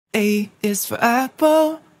A is for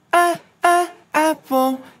apple, apple,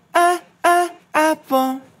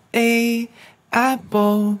 apple. A,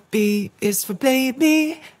 apple. B is for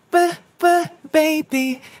baby,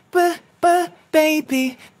 baby,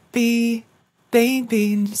 baby. B,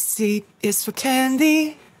 baby. C is for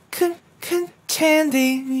candy,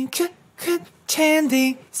 candy,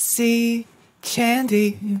 candy. C,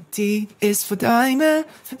 candy. D is for diamond,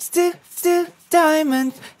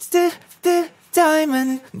 diamond,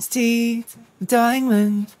 diamond. D,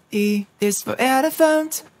 diamond. E is for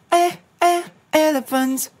elephant,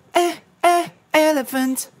 elephant,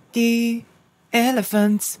 elephant. E,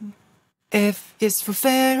 elephant. F is for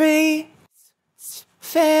fairy,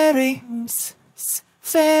 fairy,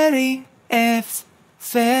 fairy. F,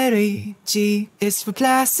 fairy. G is for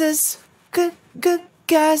glasses, good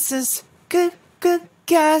glasses, good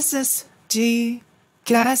glasses. G,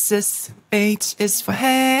 glasses. H is for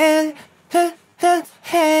hand, hand,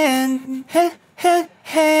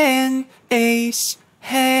 hand. H,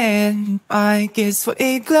 hand. I is for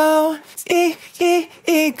igloo,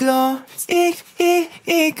 igloo,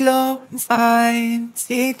 igloo. I,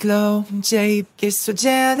 igloo. J is for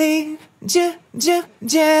jelly, jelly,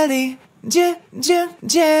 jelly. J,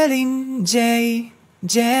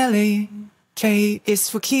 jelly. K is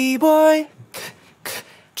for keyboard,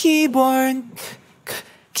 keyboard,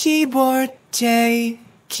 keyboard. J,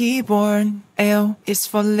 keyboard. L is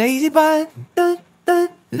for ladybug,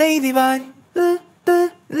 ladybug,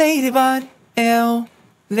 ladybug. L,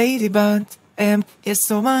 ladybug. M is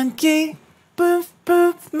for monkey,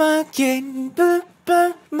 monkey,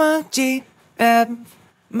 monkey. M,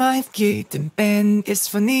 monkey. N is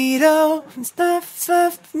for needle,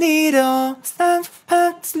 needle,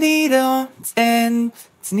 needle. N,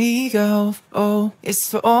 needle. O is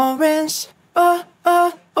for orange,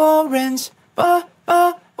 orange,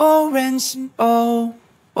 orange. O,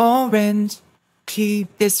 orange. P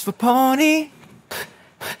is for pony,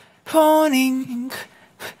 pony,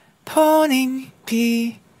 pony.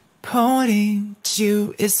 P, pony.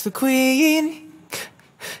 Q is for queen,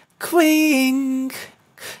 queen,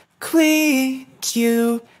 queen.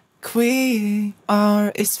 Q, queen.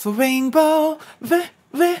 R is for rainbow,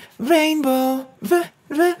 rainbow,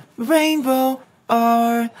 rainbow.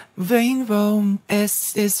 R, rainbow.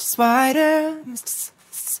 S is for spider,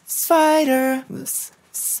 spider,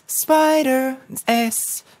 spider.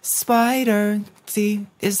 S, spider. T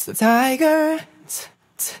is for tiger,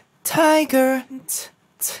 tiger,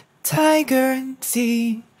 tiger.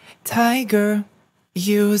 T, tiger.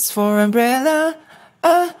 U is for umbrella,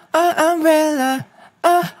 umbrella,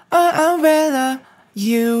 umbrella.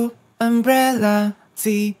 U, umbrella.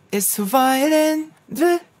 V is for violin,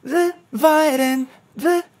 violin,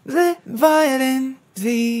 violin.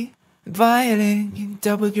 V, violin.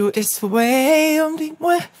 W is for wave,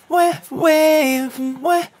 wave,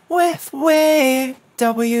 wave, wave.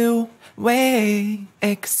 W, wave.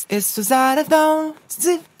 X is for xylophone,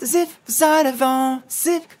 zip, xylophone,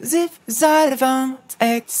 zip, xylophone.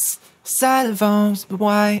 X, xylophone.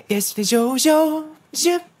 Y is for Jojo,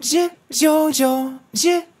 zip, Jojo,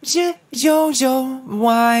 zip, Jojo.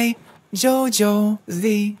 Y, Jojo.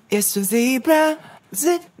 Z is for zebra,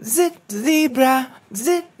 zip, zebra,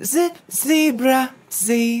 zip, zebra.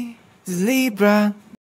 Z, zebra.